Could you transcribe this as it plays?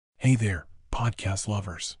Hey there, podcast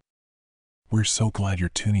lovers. We're so glad you're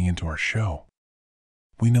tuning into our show.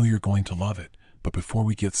 We know you're going to love it, but before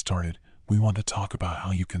we get started, we want to talk about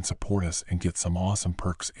how you can support us and get some awesome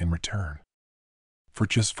perks in return. For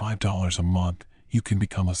just $5 a month, you can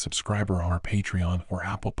become a subscriber on our Patreon or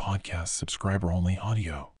Apple Podcasts subscriber-only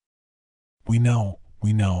audio. We know,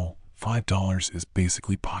 $5 is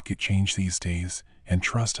basically pocket change these days, and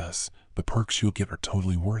trust us, the perks you'll get are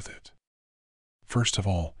totally worth it. First of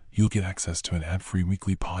all, you'll get access to an ad-free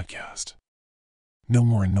weekly podcast. No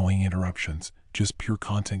more annoying interruptions, just pure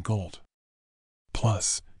content gold.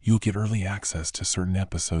 Plus, you'll get early access to certain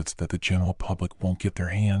episodes that the general public won't get their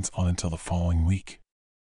hands on until the following week.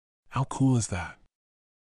 How cool is that?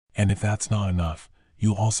 And if that's not enough,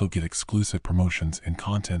 you'll also get exclusive promotions and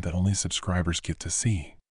content that only subscribers get to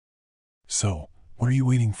see. So, what are you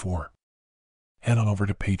waiting for? Head on over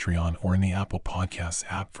to Patreon or in the Apple Podcasts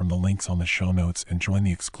app from the links on the show notes and join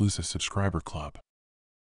the exclusive subscriber club.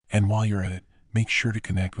 And while you're at it, make sure to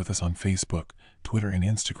connect with us on Facebook, Twitter, and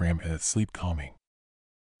Instagram at Sleep Calming.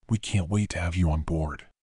 We can't wait to have you on board.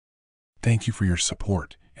 Thank you for your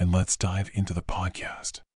support, and let's dive into the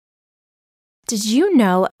podcast. Did you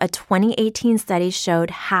know a 2018 study showed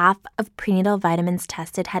half of prenatal vitamins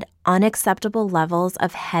tested had unacceptable levels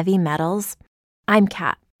of heavy metals? I'm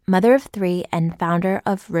Kat, mother of 3 and founder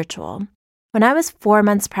of Ritual. When I was 4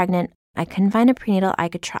 months pregnant, I couldn't find a prenatal I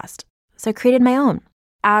could trust, so I created my own.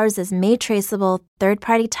 Ours is made traceable,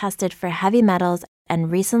 third-party tested for heavy metals,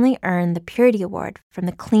 and recently earned the Purity Award from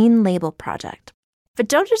the Clean Label Project. But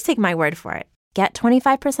don't just take my word for it. Get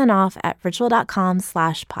 25% off at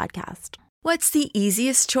ritual.com/podcast. What's the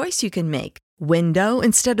easiest choice you can make? Window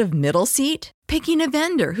instead of middle seat? Picking a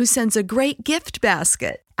vendor who sends a great gift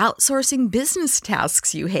basket? Outsourcing business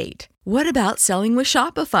tasks you hate? What about selling with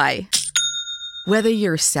Shopify? Whether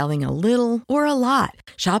you're selling a little or a lot,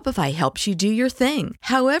 Shopify helps you do your thing,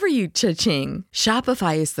 however you cha-ching.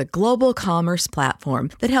 Shopify is the global commerce platform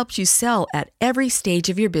that helps you sell at every stage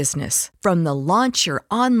of your business. From the launch your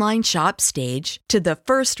online shop stage to the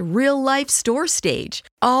first real-life store stage,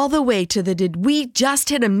 all the way to the did we just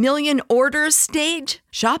hit 1 million orders stage.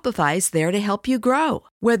 Shopify's there to help you grow.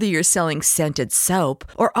 Whether you're selling scented soap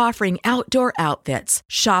or offering outdoor outfits,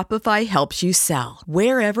 Shopify helps you sell.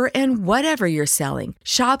 Wherever and whatever you're selling,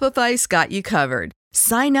 Shopify's got you covered.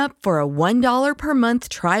 Sign up for a $1 per month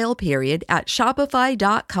trial period at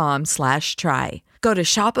shopify.com/try. Go to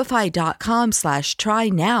shopify.com/try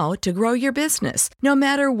now to grow your business, no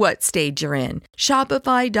matter what stage you're in.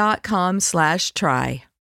 Shopify.com/try.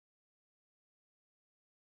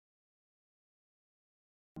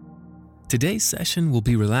 Today's session will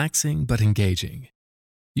be relaxing but engaging.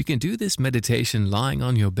 You can do this meditation lying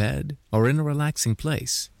on your bed or in a relaxing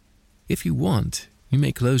place. If you want, you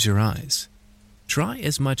may close your eyes. Try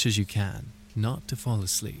as much as you can not to fall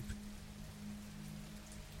asleep.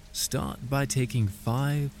 Start by taking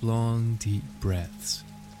 5 long, deep breaths.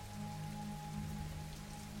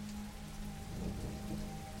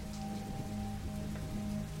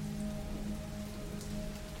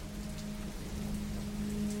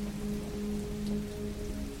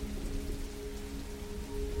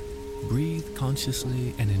 Breathe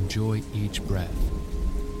consciously and enjoy each breath,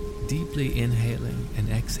 deeply inhaling and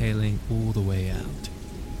exhaling all the way out.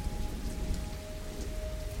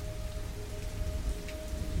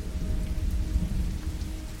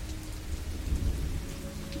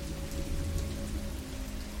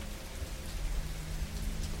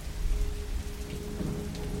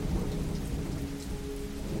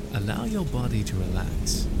 Allow your body to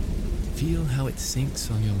relax. Feel how it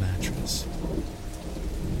sinks on your mattress.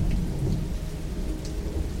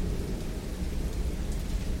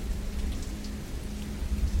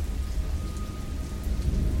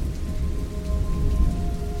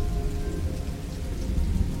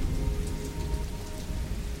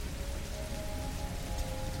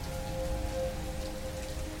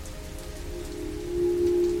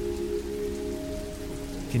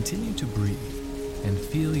 Continue to breathe and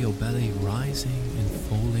feel your belly rising and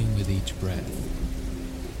falling with each breath.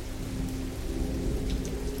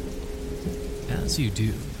 As you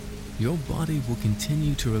do, your body will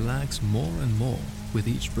continue to relax more and more with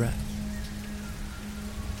each breath.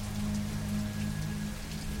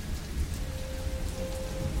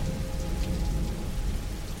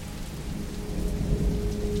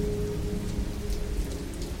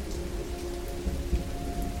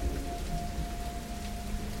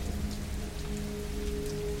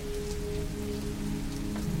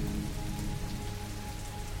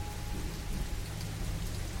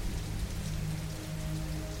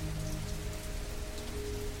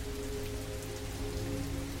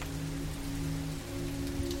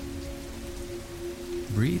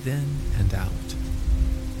 breathe in and out.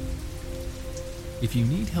 If you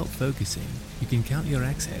need help focusing, you can count your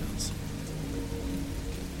exhales.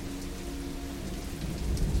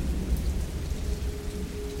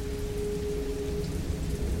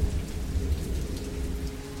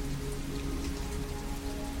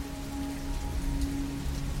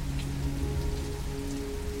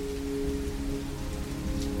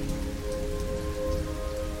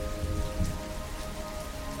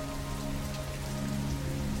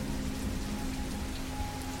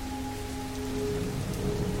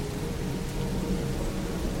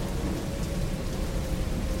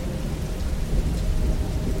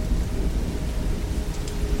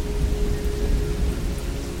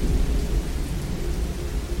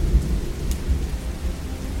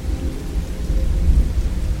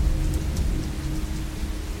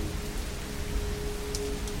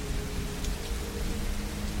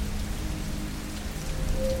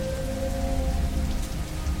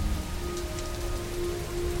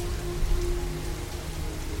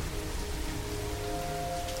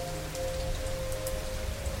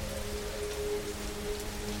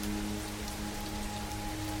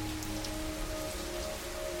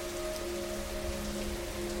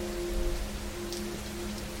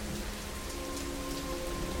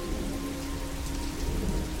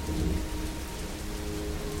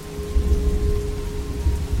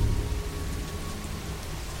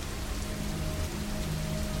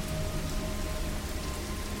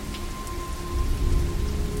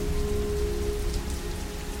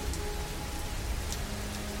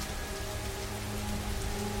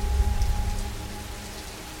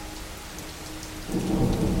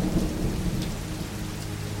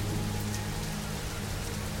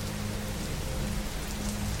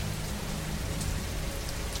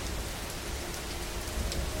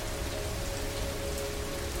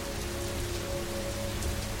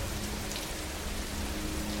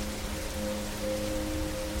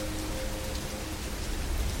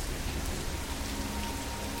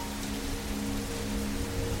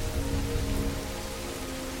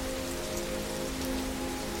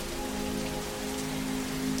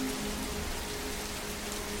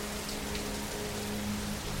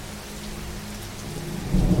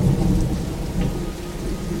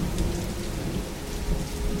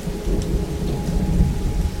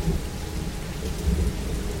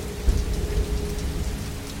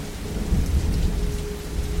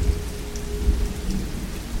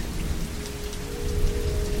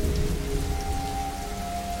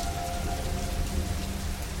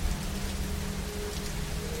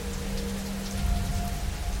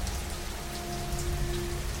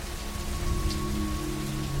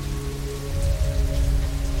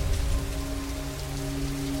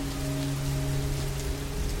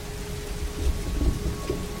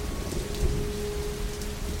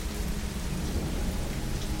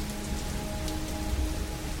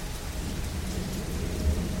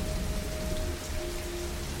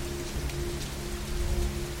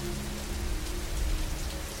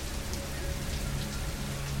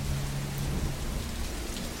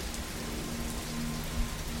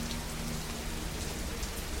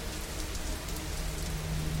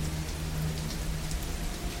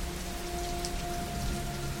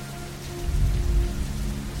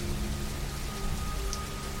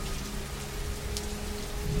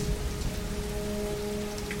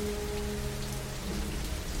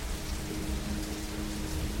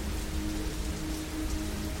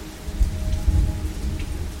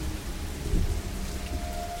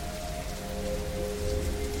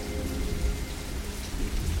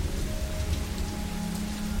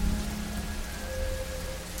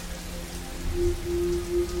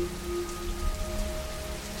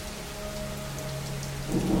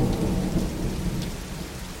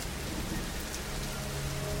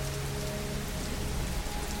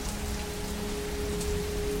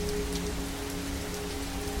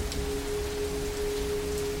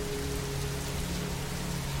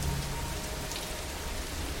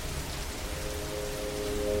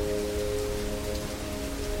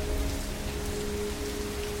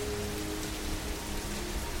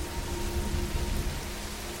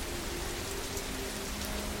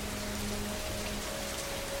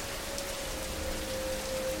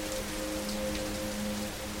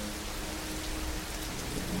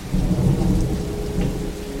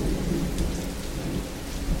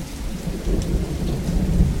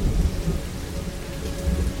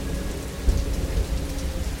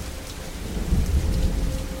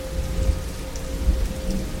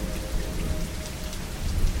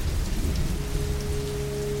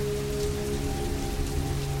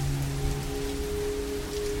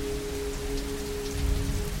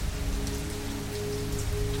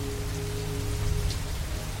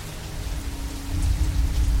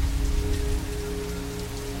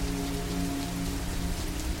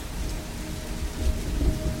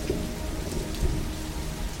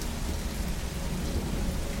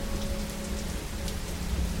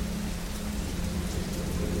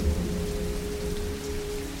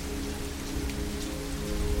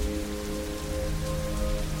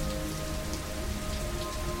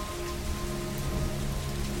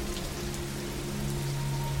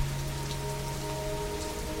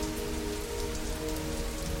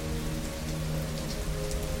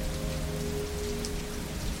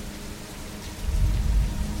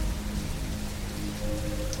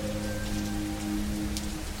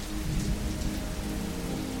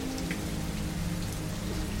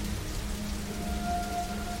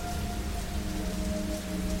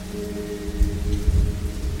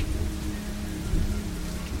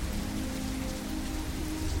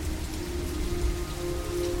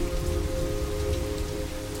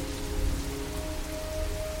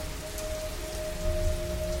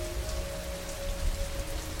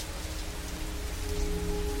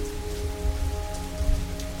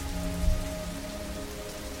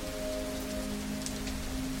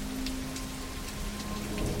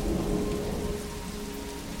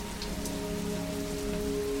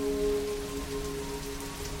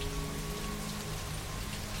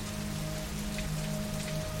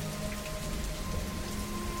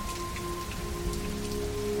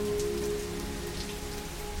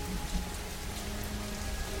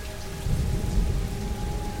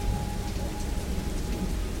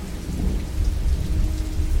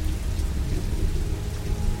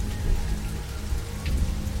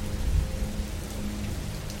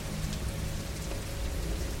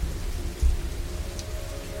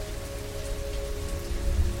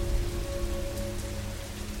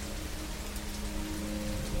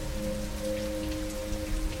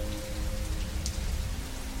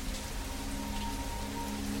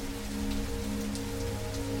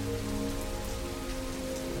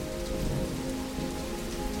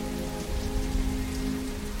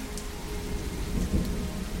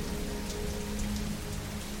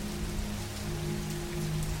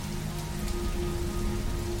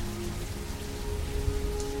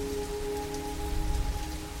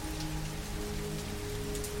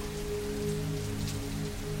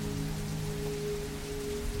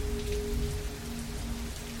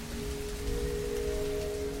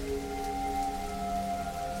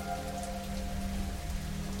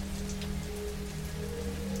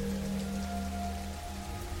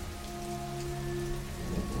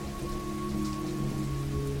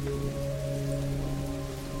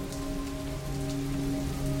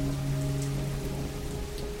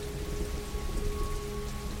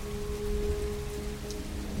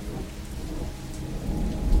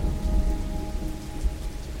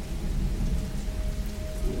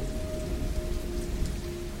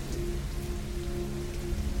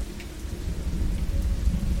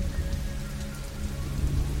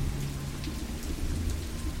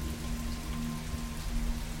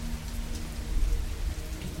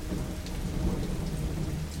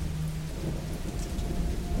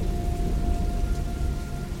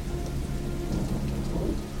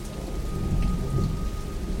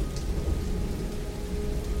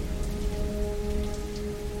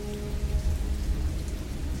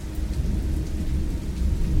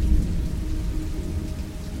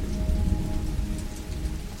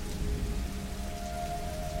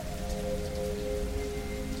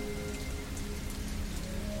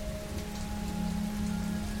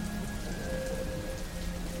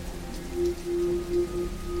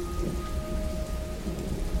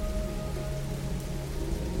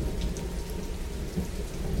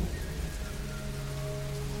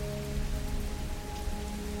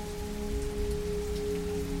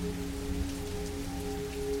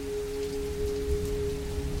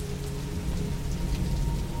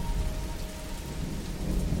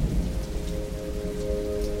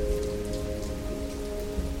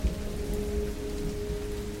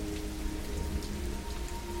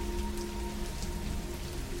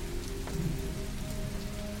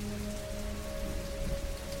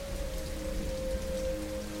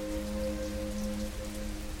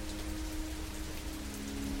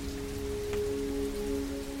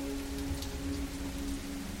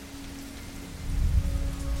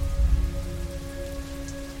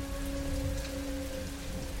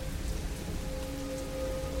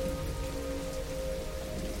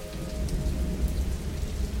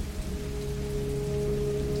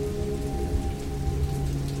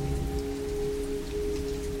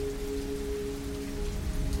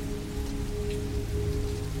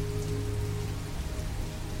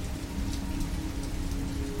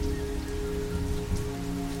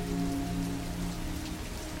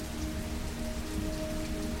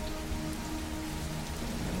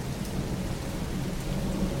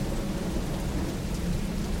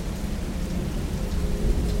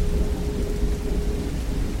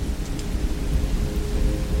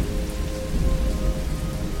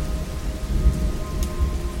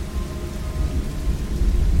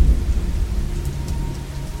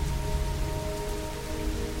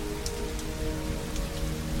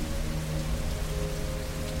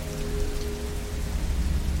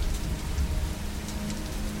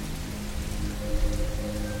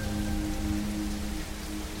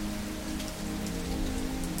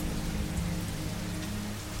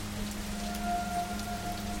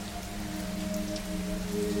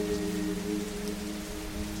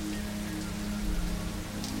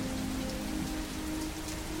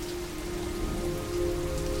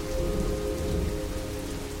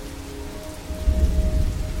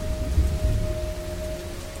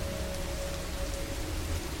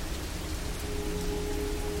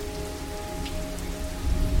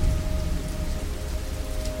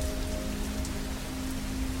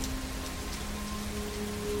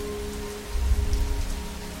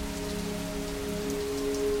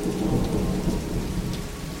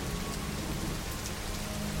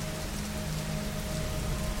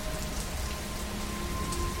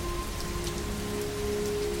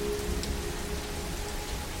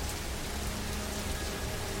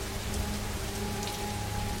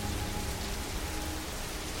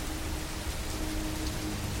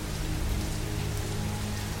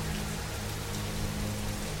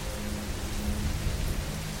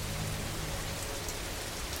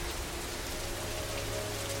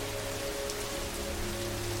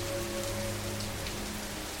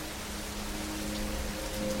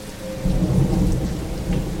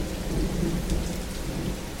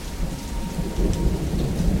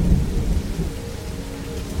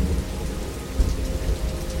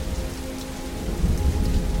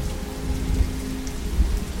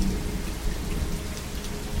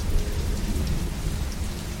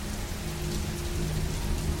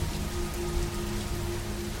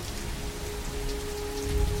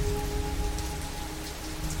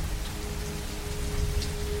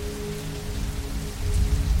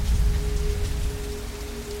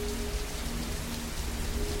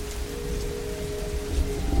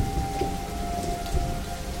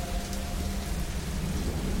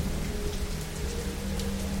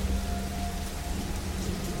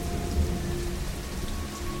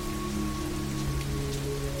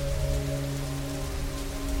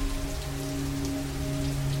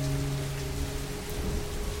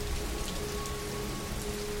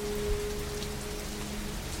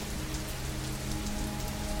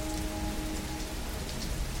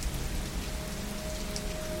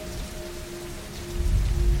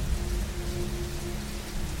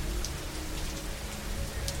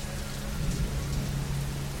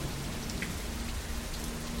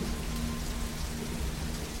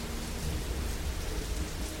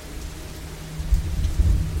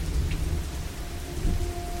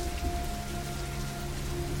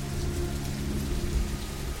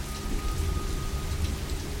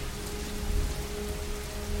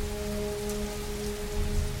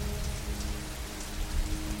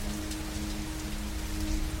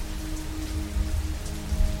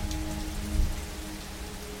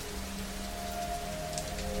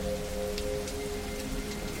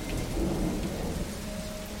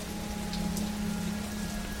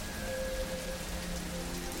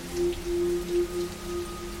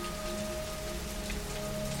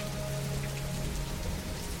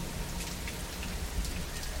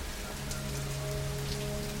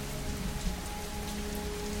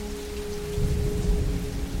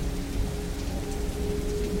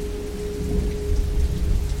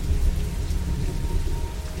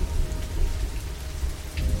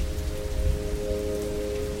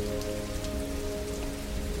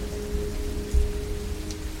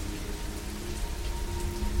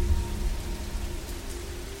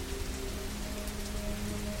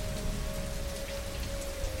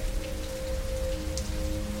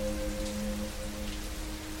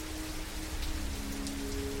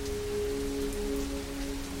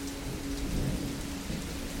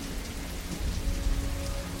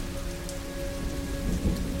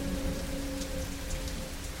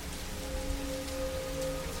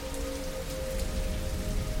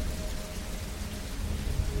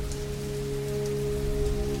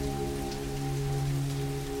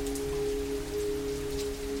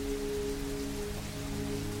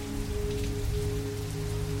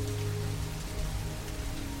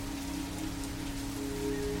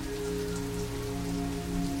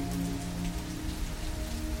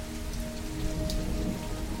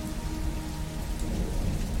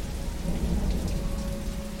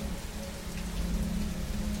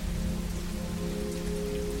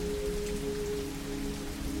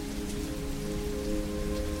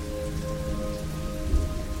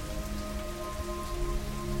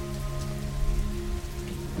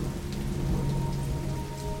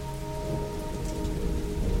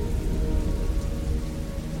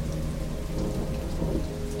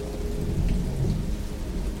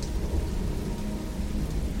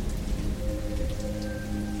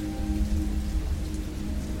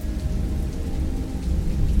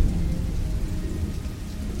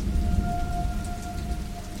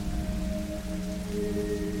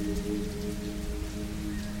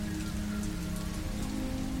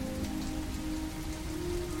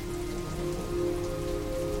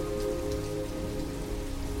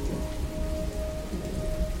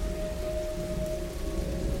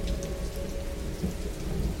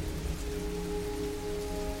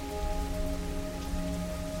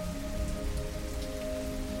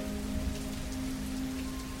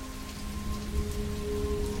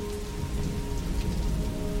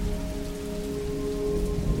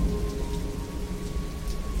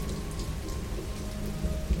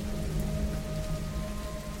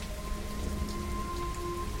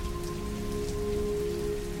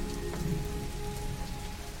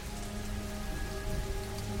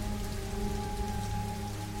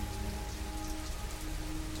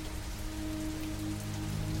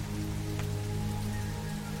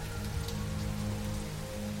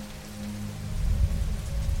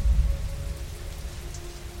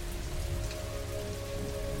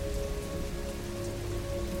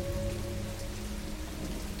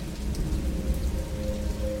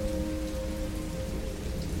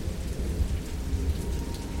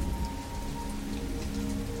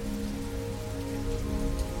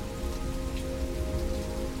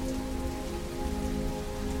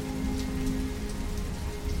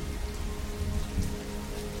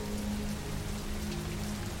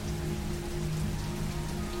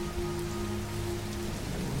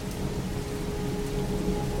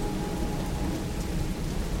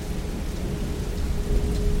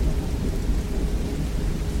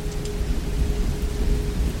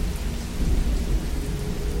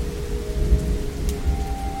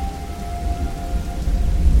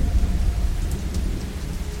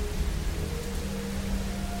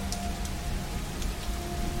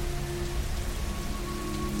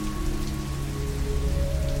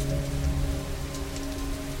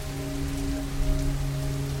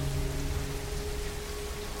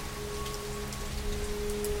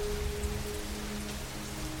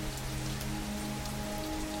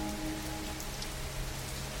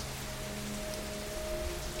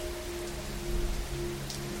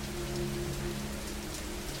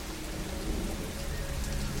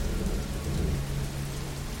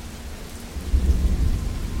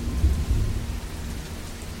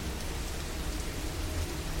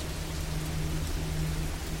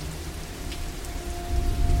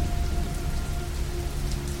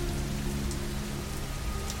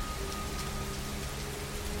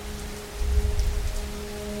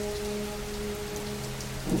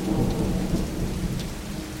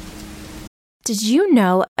 Did you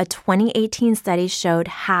know a 2018 study showed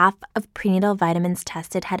half of prenatal vitamins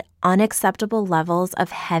tested had unacceptable levels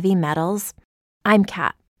of heavy metals? I'm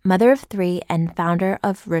Kat, mother of 3 and founder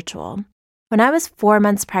of Ritual. When I was 4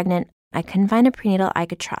 months pregnant, I couldn't find a prenatal I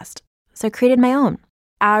could trust, so I created my own.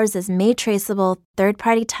 Ours is made traceable,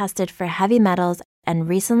 third-party tested for heavy metals, and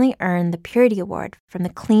recently earned the Purity Award from the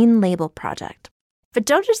Clean Label Project. But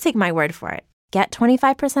don't just take my word for it. Get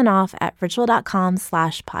 25% off at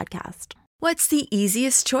ritual.com/podcast. What's the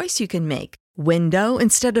easiest choice you can make? Window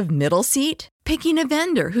instead of middle seat? Picking a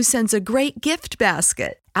vendor who sends a great gift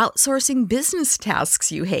basket? Outsourcing business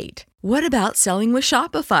tasks you hate? What about selling with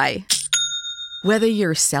Shopify? Whether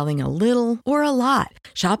you're selling a little or a lot,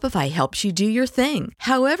 Shopify helps you do your thing,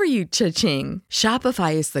 however you cha-ching.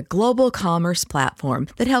 Shopify is the global commerce platform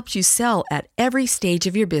that helps you sell at every stage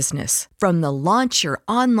of your business. From the launch your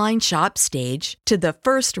online shop stage to the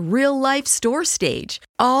first real-life store stage,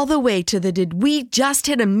 all the way to the did we just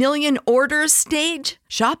hit a million orders stage.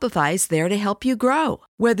 Shopify's there to help you grow.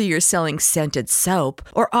 Whether you're selling scented soap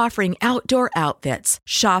or offering outdoor outfits,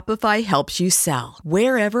 Shopify helps you sell.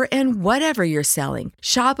 Wherever and whatever you're selling,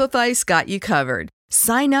 Shopify's got you covered.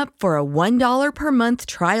 Sign up for a $1 per month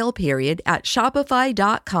trial period at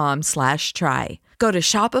shopify.com/try. Go to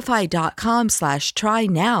shopify.com/try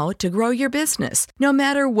now to grow your business, no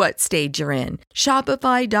matter what stage you're in.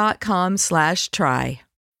 Shopify.com/try.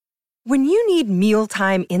 When you need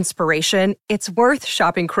mealtime inspiration, it's worth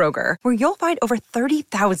shopping Kroger, where you'll find over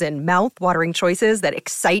 30,000 mouth-watering choices that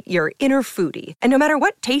excite your inner foodie. And no matter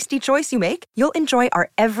what tasty choice you make, you'll enjoy our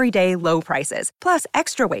everyday low prices, plus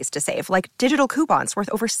extra ways to save, like digital coupons worth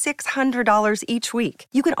over $600 each week.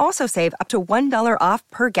 You can also save up to $1 off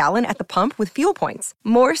per gallon at the pump with fuel points.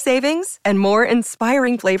 More savings and more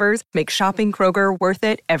inspiring flavors make shopping Kroger worth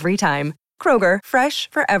it every time. Kroger, fresh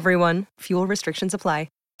for everyone. Fuel restrictions apply.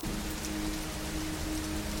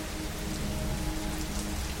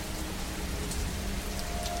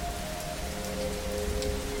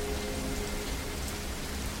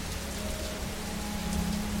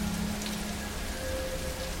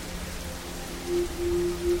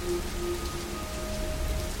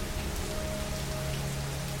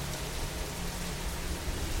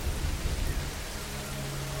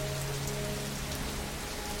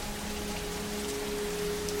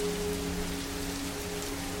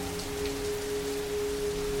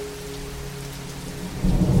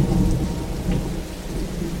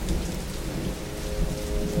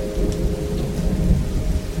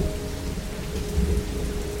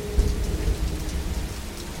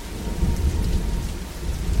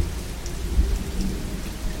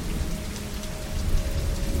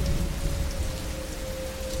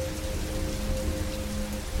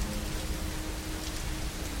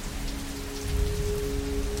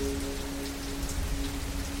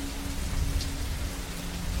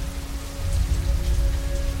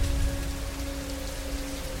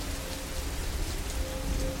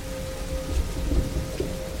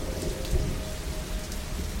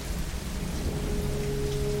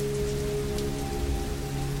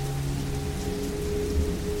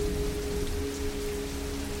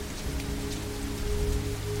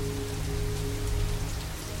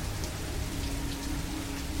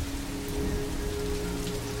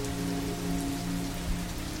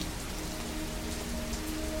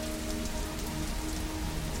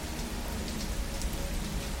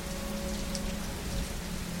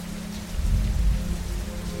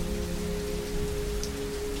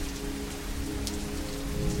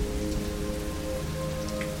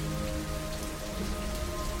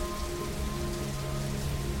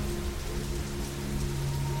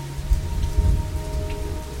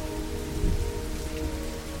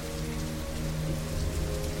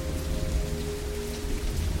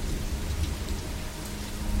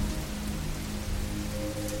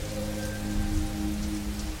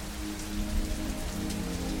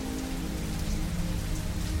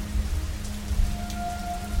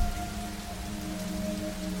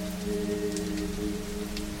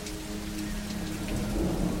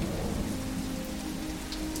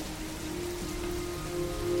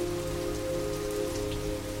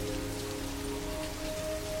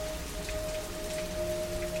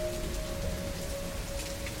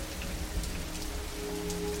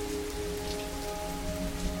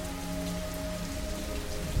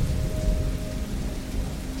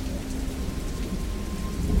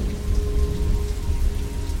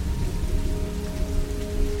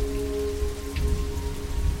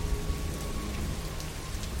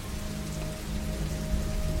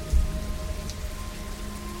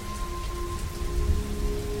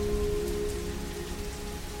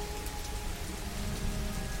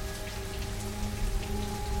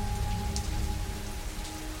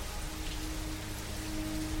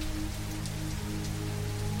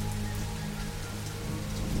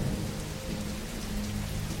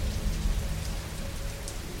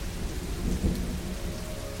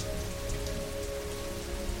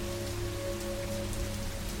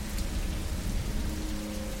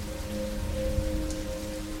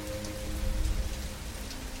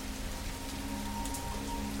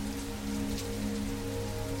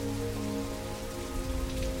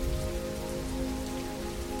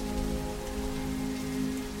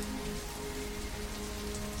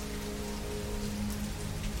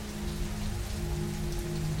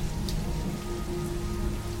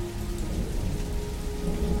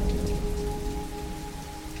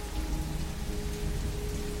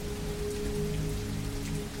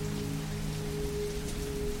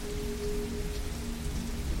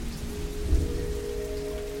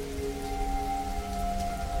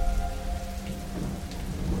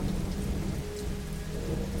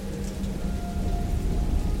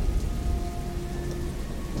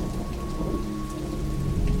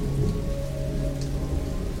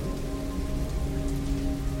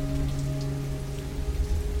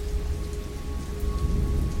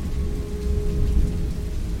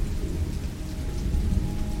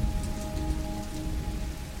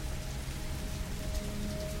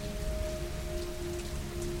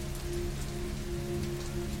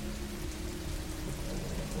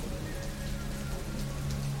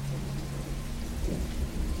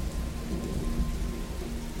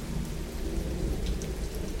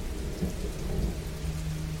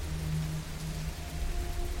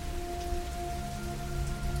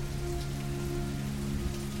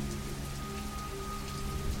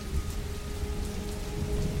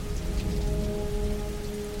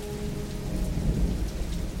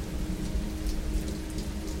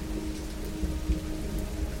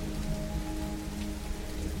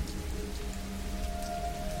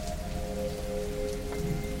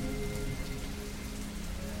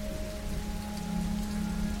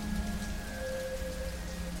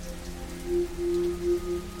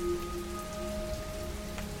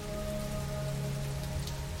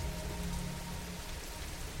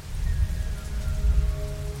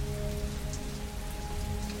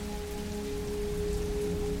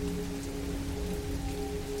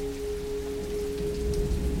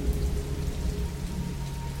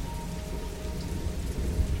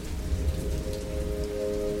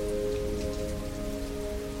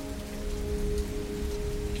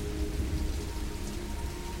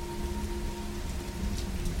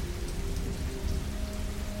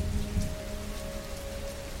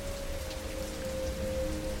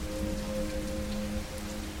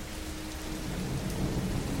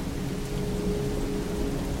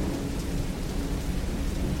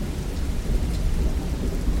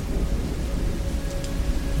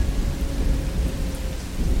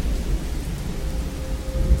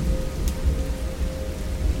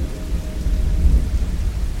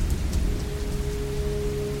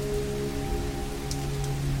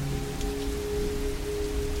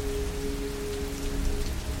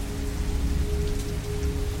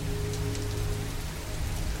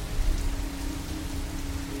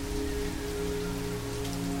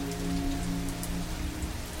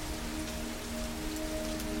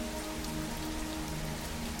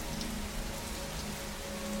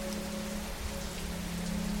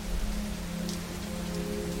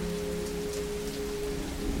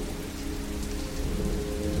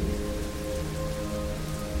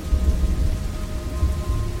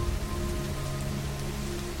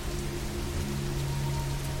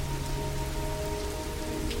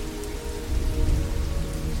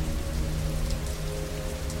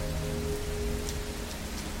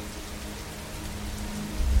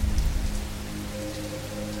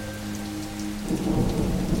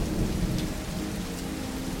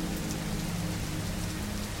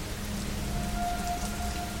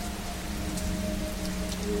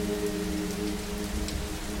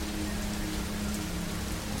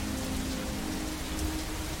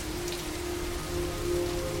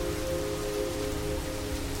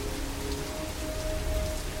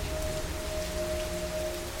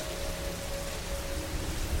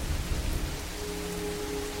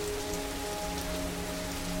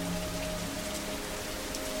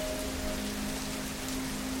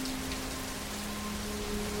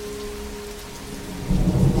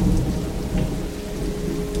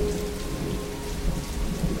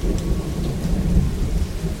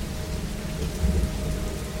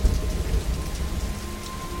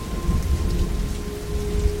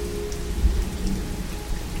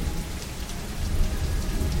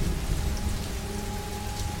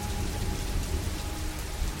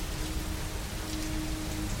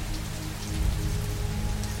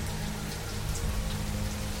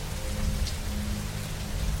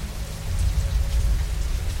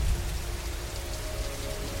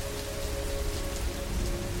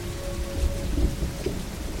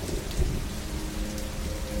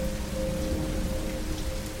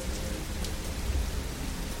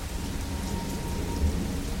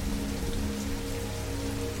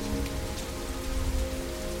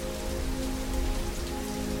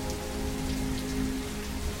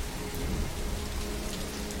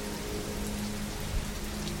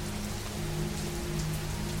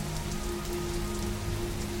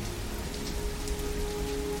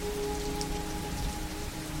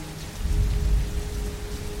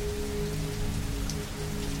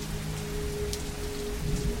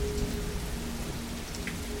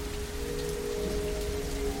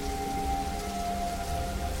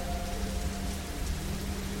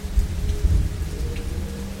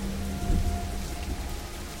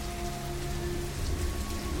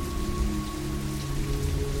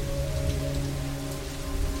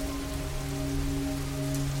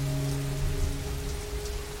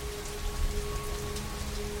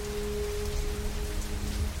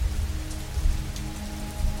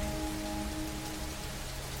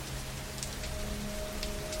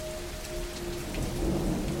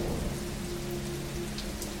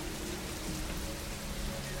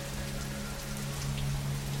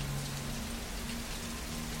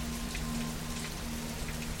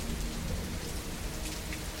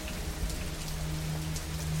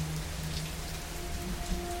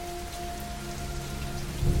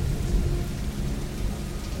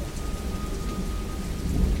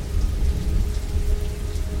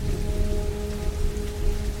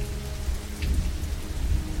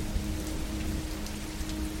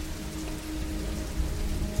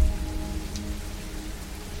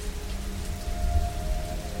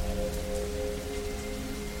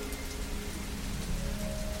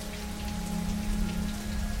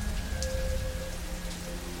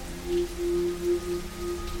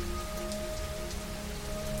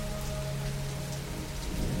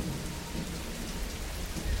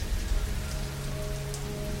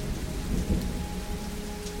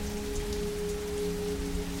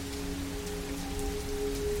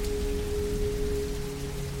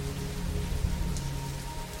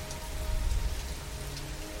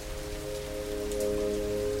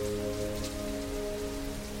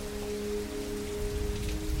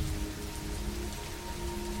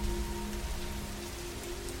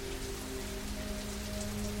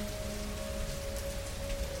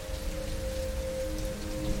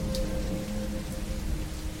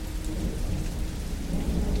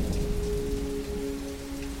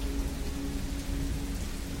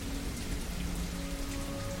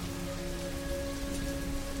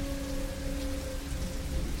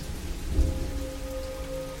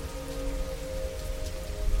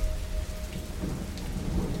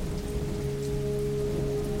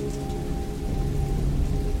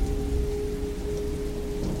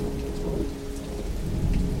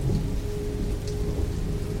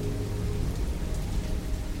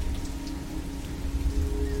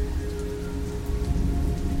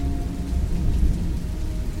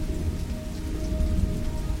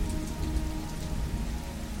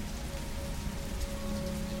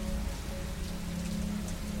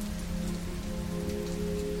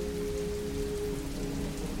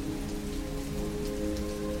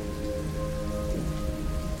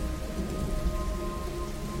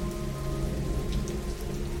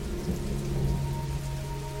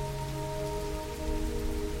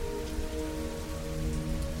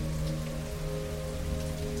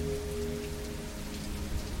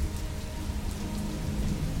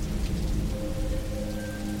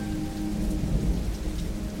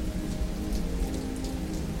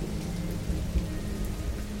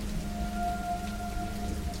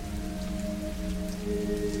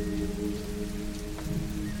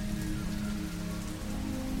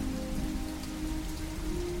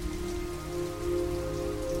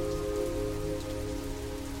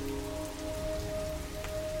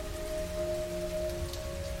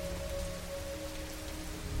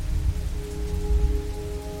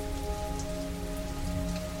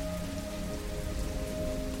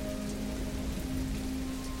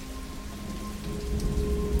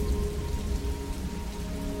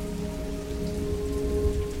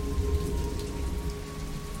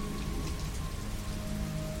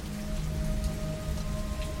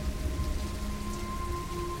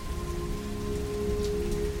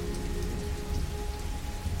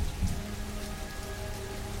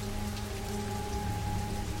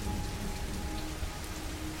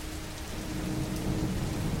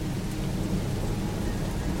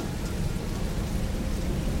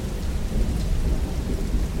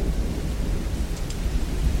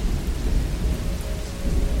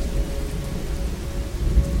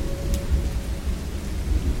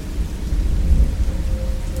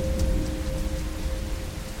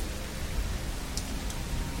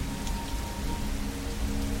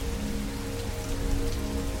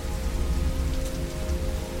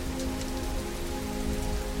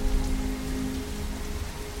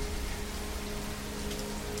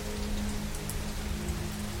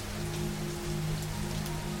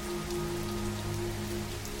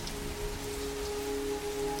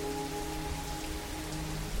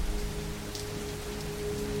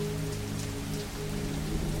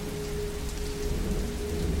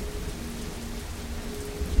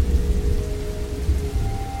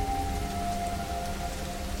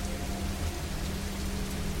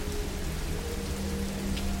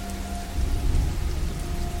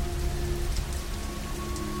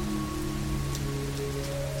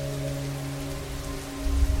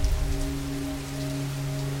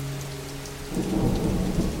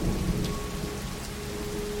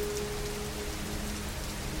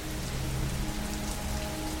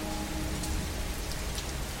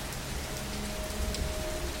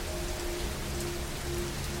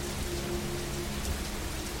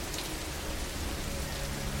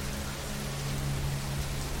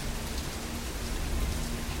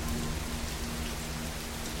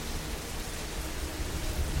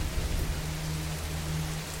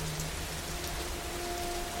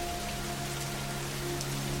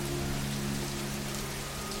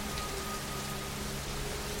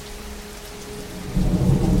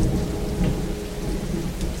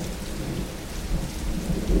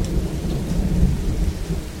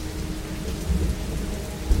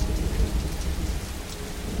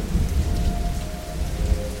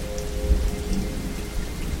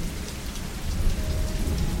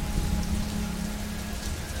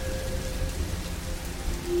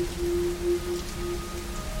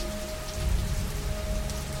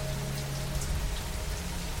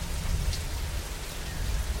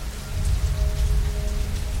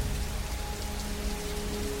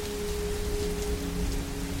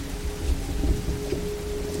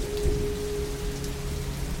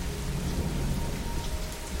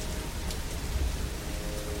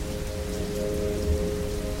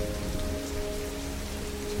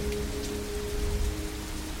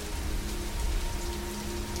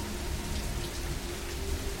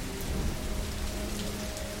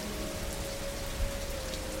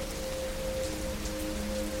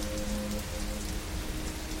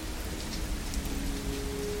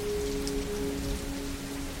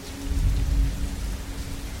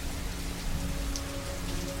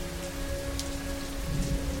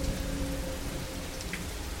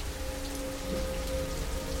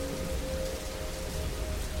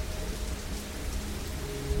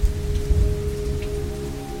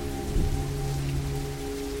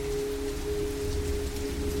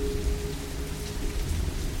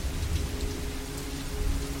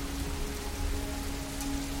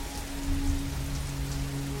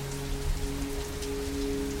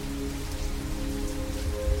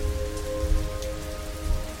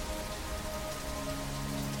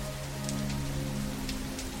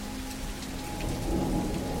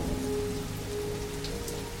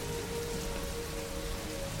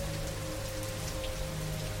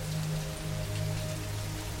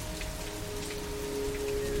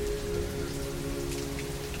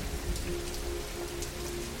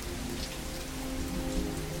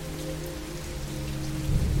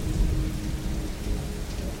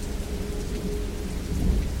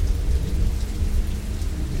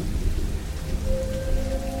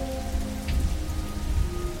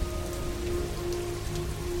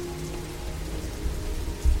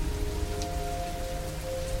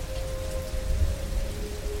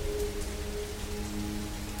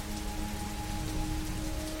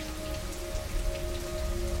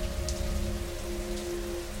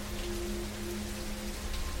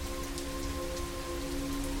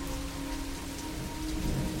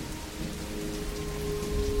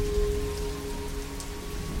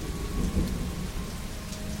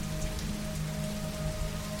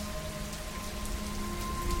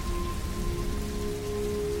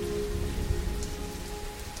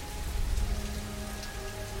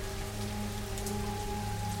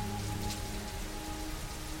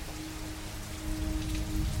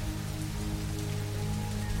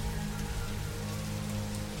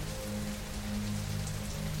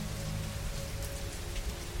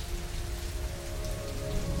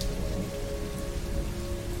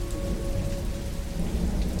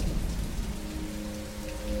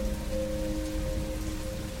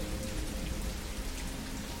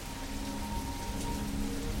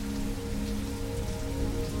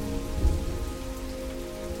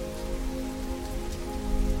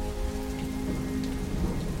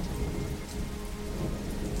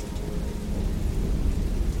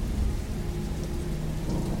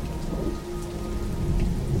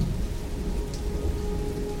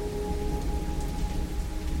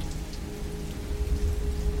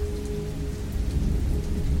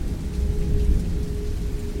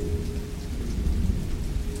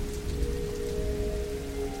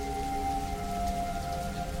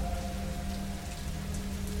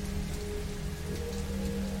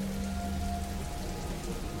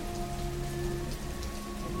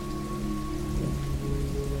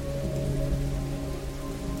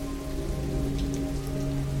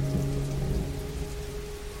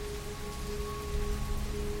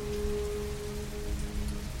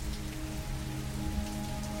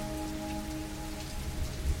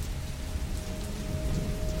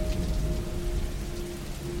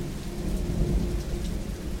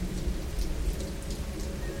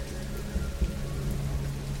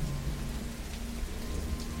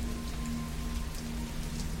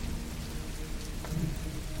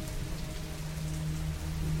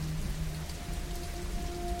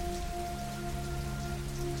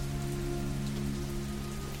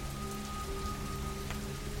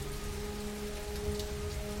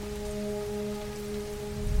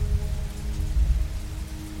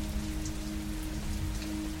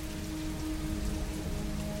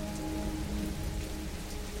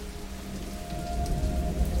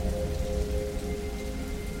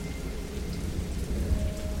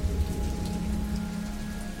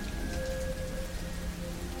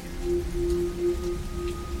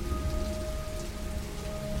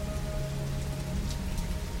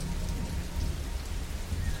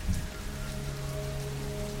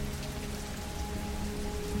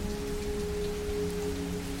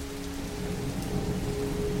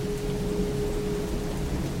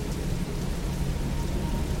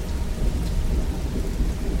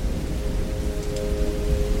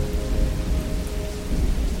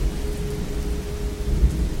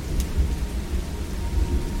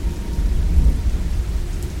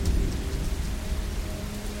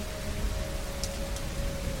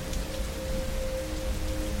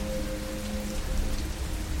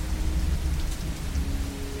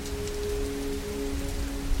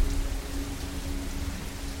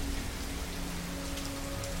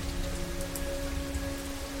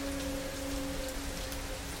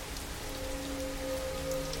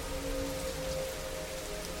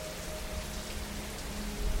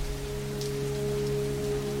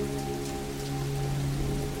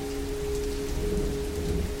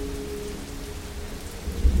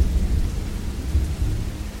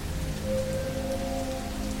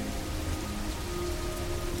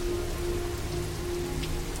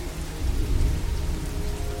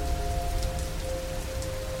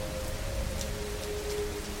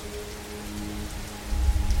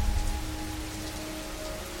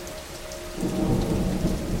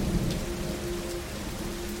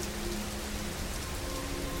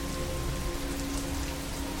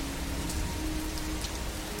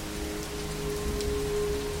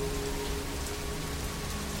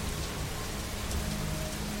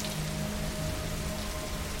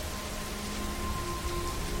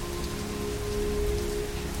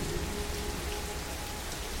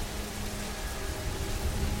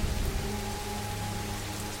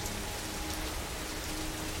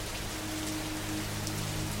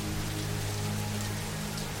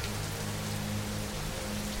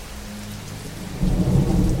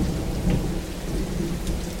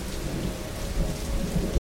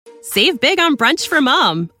 Save big on brunch for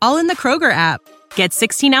mom, all in the Kroger app. Get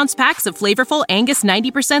 16-ounce packs of flavorful Angus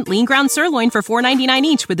 90% lean ground sirloin for $4.99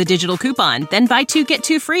 each with a digital coupon. Then buy 2, get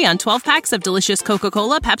 2 free on 12 packs of delicious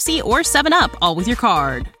Coca-Cola, Pepsi, or 7-Up, all with your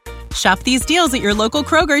card. Shop these deals at your local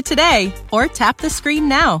Kroger today, or tap the screen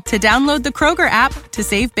now to download the Kroger app to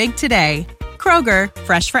save big today. Kroger,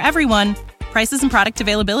 fresh for everyone. Prices and product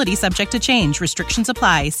availability subject to change. Restrictions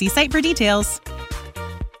apply. See site for details.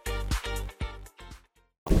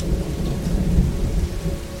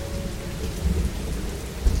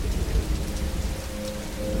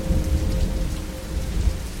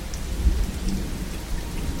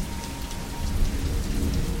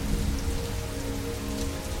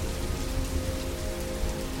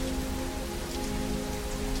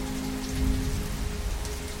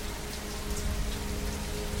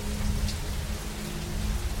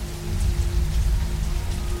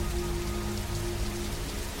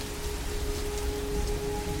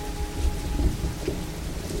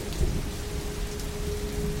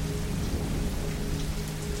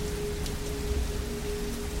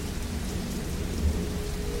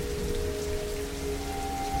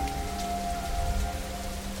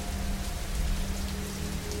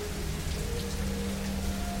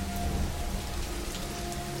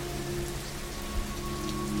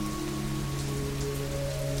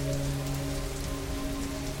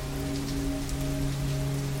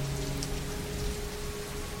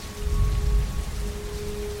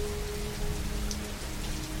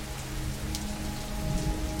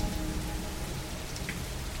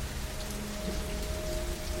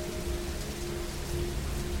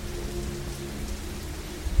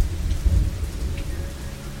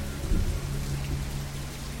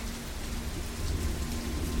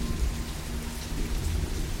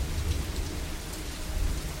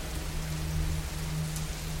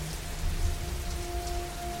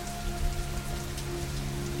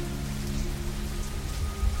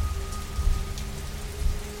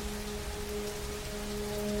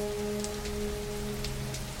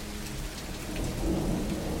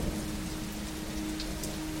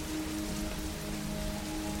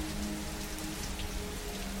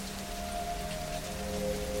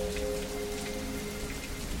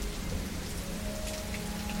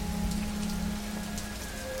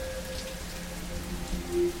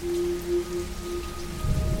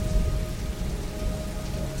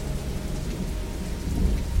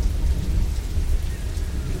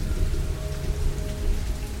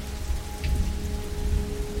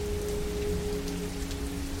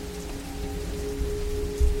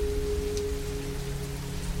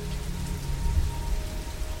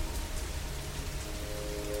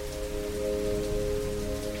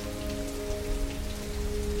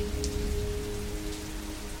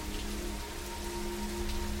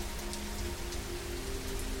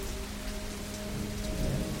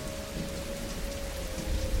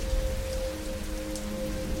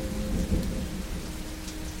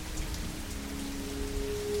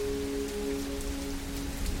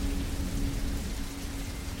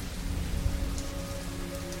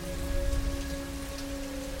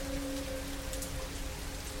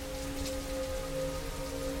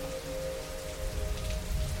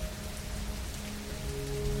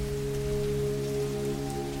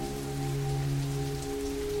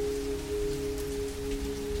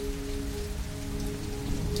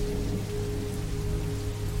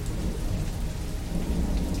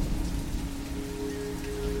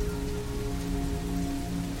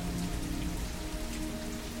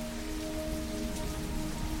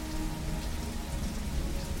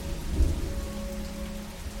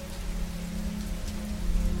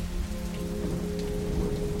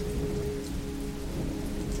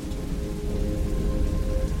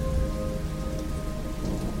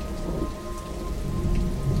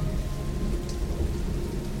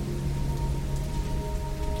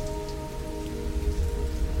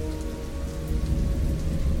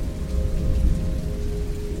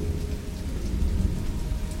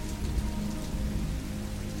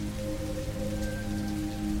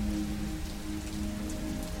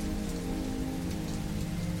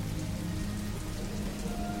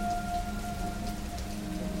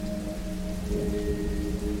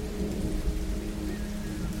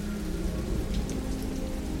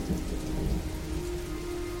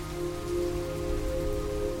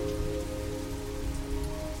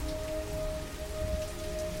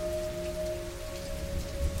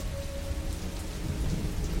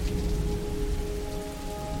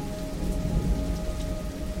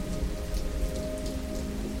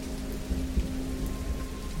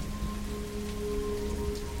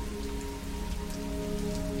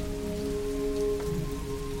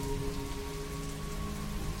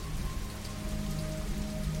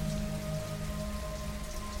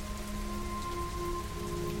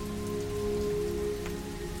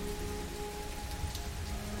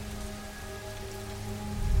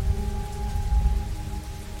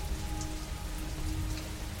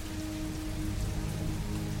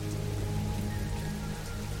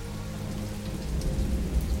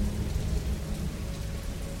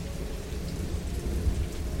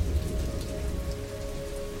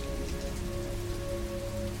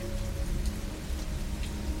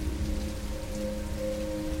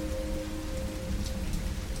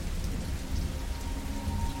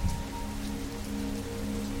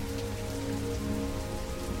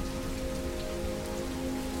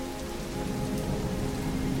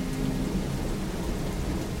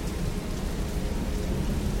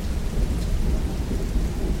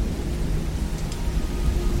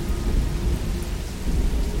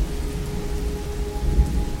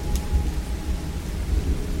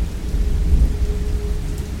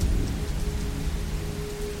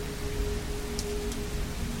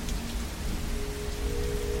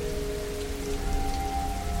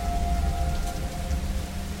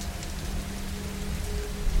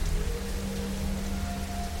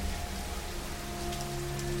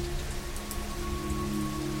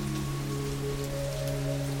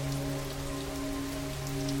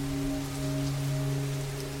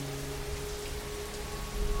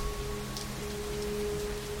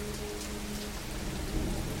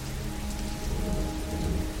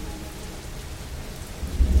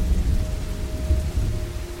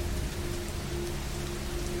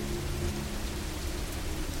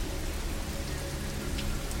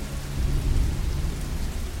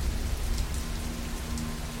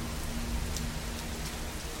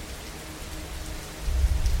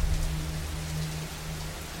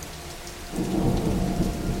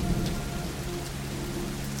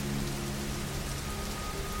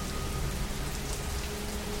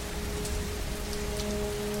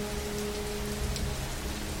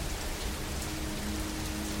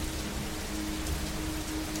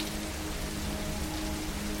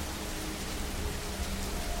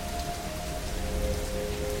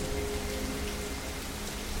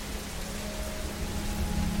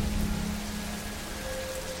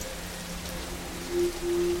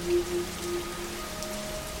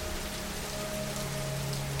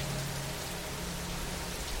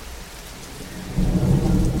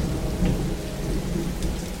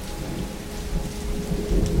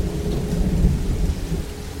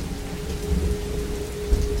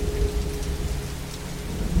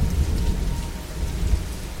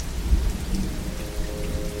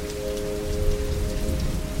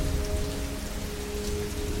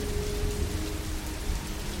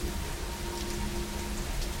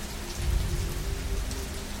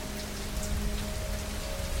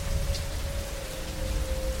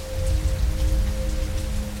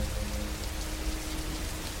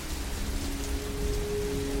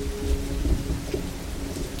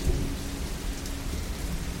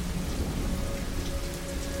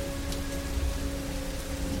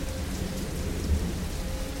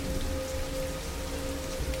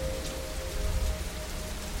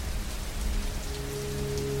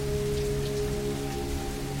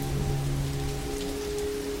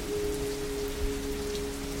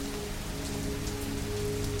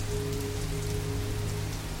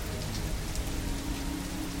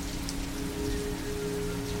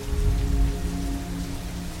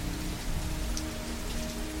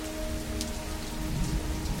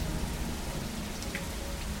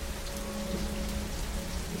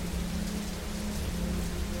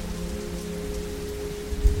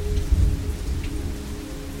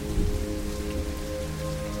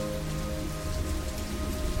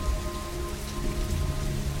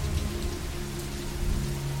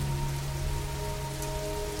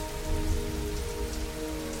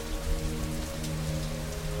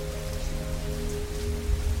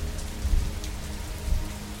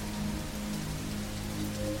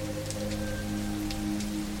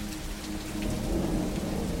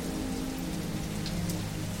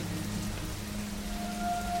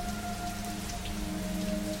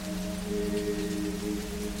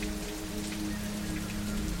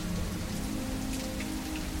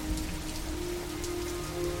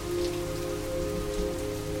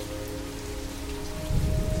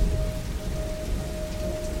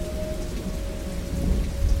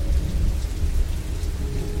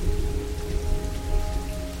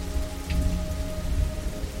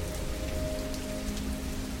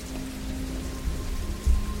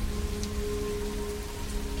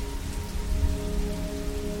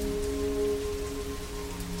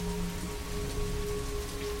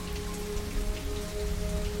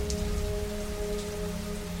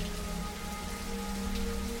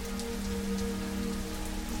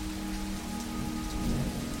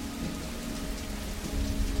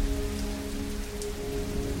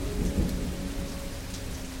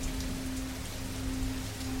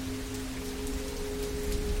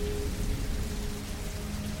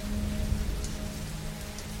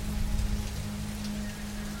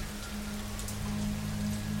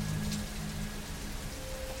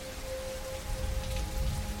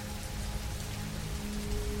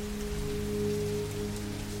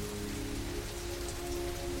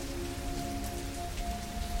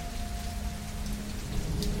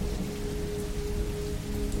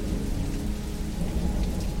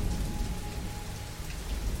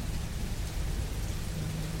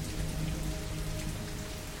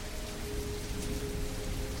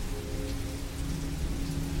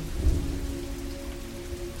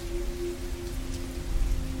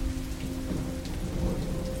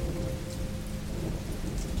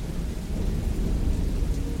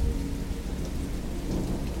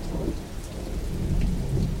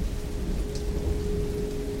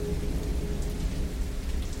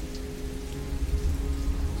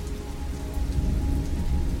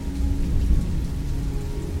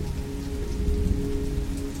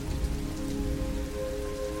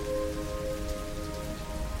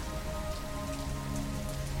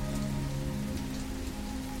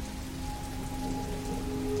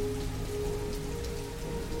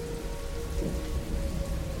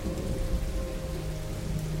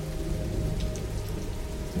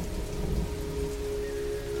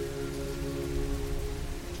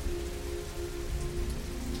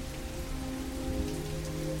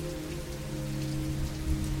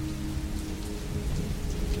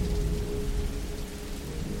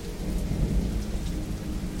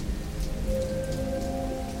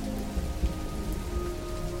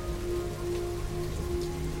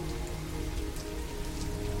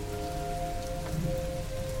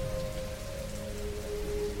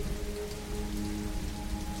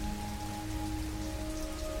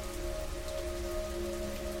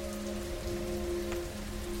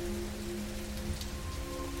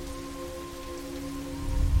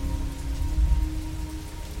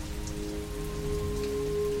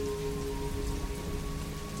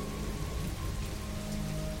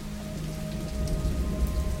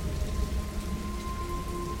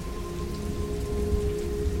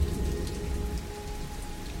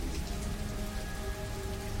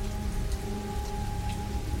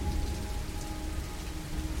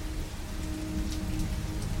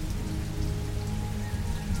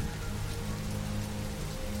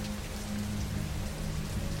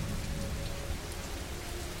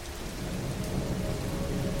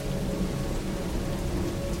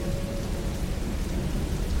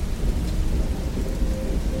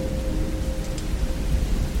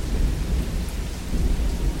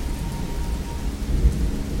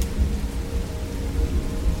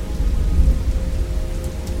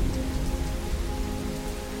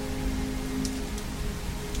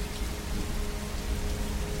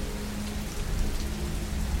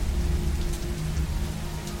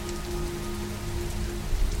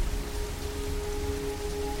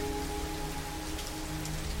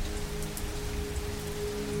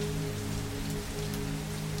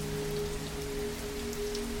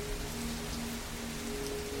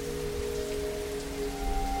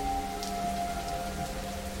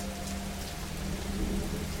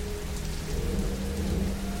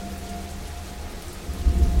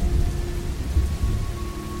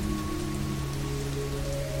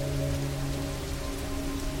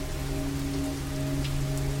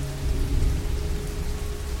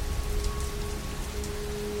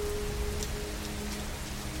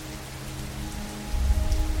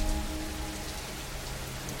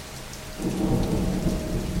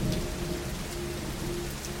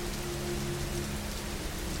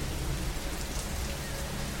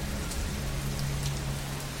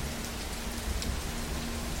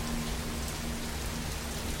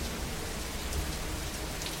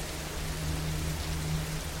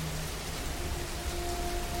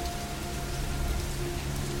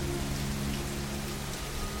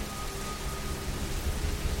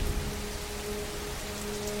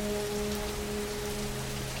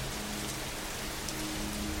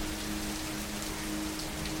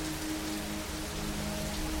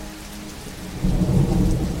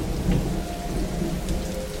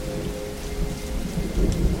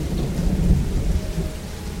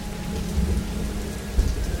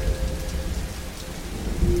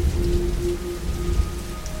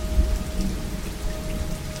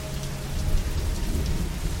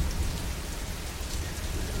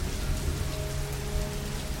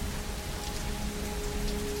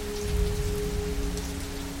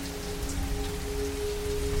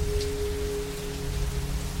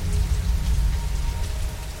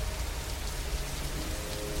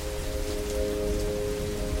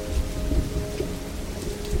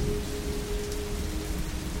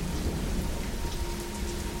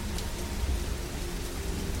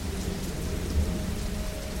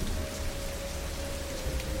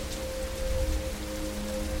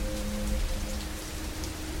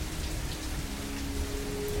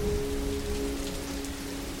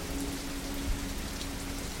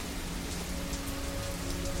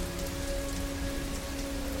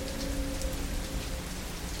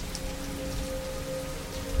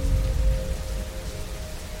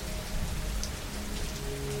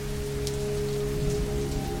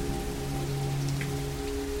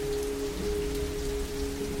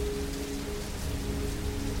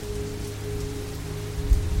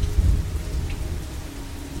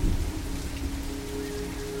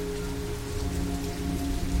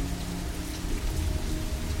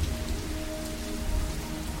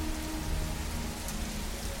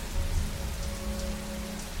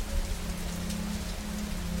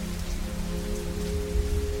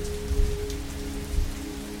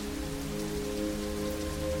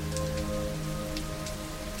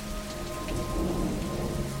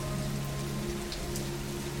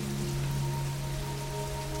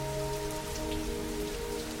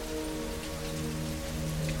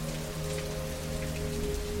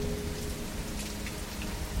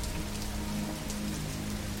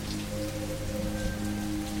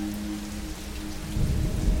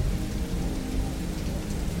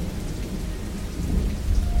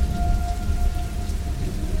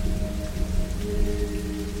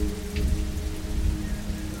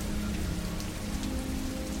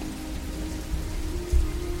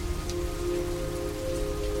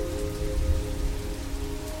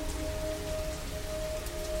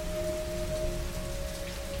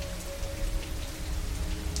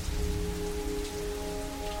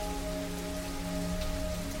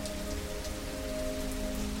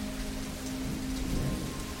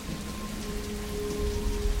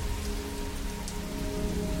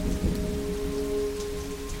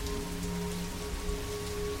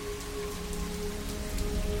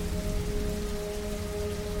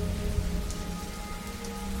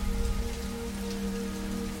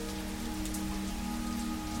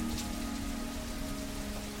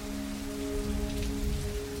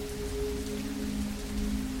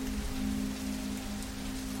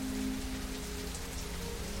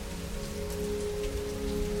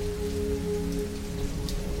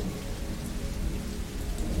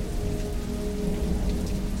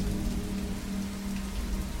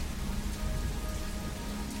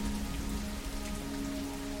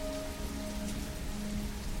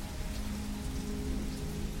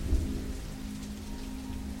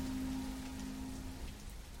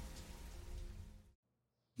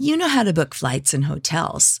 You know how to book flights and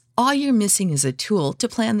hotels. All you're missing is a tool to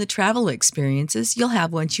plan the travel experiences you'll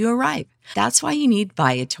have once you arrive. That's why you need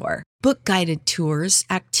Viator. Book guided tours,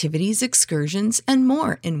 activities, excursions, and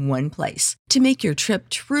more in one place to make your trip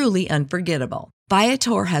truly unforgettable.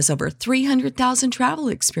 Viator has over 300,000 travel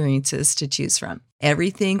experiences to choose from.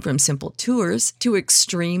 Everything from simple tours to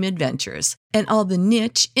extreme adventures and all the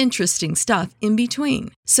niche, interesting stuff in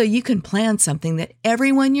between. So you can plan something that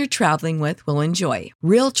everyone you're traveling with will enjoy.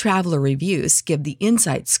 Real traveler reviews give the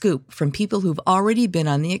inside scoop from people who've already been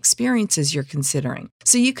on the experiences you're considering.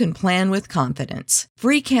 So you can plan with confidence.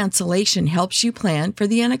 Free cancellation helps you plan for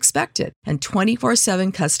the unexpected. And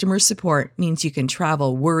 24/7 customer support means you can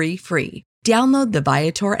travel worry-free. Download the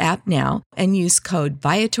Viator app now and use code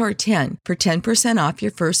Viator10 for 10% off your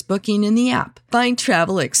first booking in the app. Find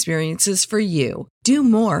travel experiences for you. Do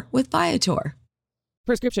more with Viator.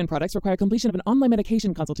 Prescription products require completion of an online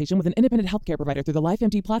medication consultation with an independent healthcare provider through the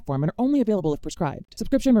LifeMD platform and are only available if prescribed.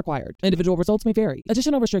 Subscription required. Individual results may vary.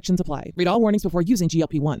 Additional restrictions apply. Read all warnings before using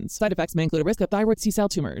GLP-1s. Side effects may include a risk of thyroid C-cell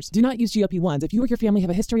tumors. Do not use GLP-1s if you or your family have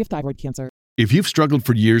a history of thyroid cancer. If you've struggled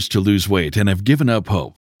for years to lose weight and have given up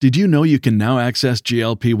hope, did you know you can now access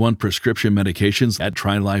GLP-1 prescription medications at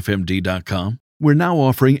TryLifeMD.com? We're now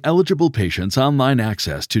offering eligible patients online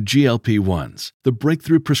access to GLP-1s, the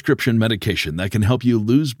breakthrough prescription medication that can help you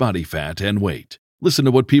lose body fat and weight. Listen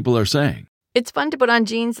to what people are saying. It's fun to put on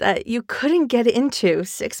jeans that you couldn't get into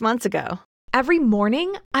 6 months ago. Every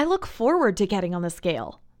morning, I look forward to getting on the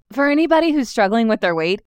scale. For anybody who's struggling with their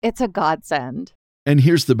weight, it's a godsend. And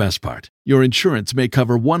here's the best part. Your insurance may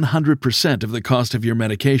cover 100% of the cost of your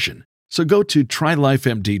medication. So go to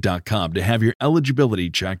TryLifeMD.com to have your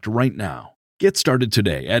eligibility checked right now. Get started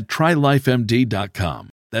today at TryLifeMD.com.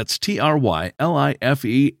 That's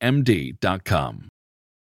TryLifeMD.com.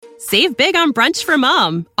 Save big on brunch for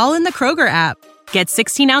mom, all in the Kroger app. Get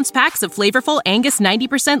 16-ounce packs of flavorful Angus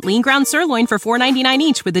 90% lean ground sirloin for $4.99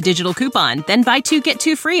 each with a digital coupon. Then buy 2, get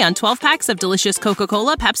 2 free on 12 packs of delicious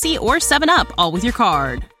Coca-Cola, Pepsi, or 7-Up, all with your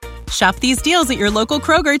card. Shop these deals at your local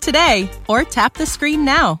Kroger today, or tap the screen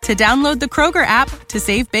now to download the Kroger app to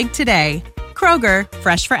save big today. Kroger,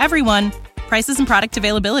 fresh for everyone. Prices and product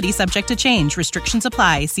availability subject to change. Restrictions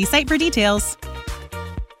apply. See site for details.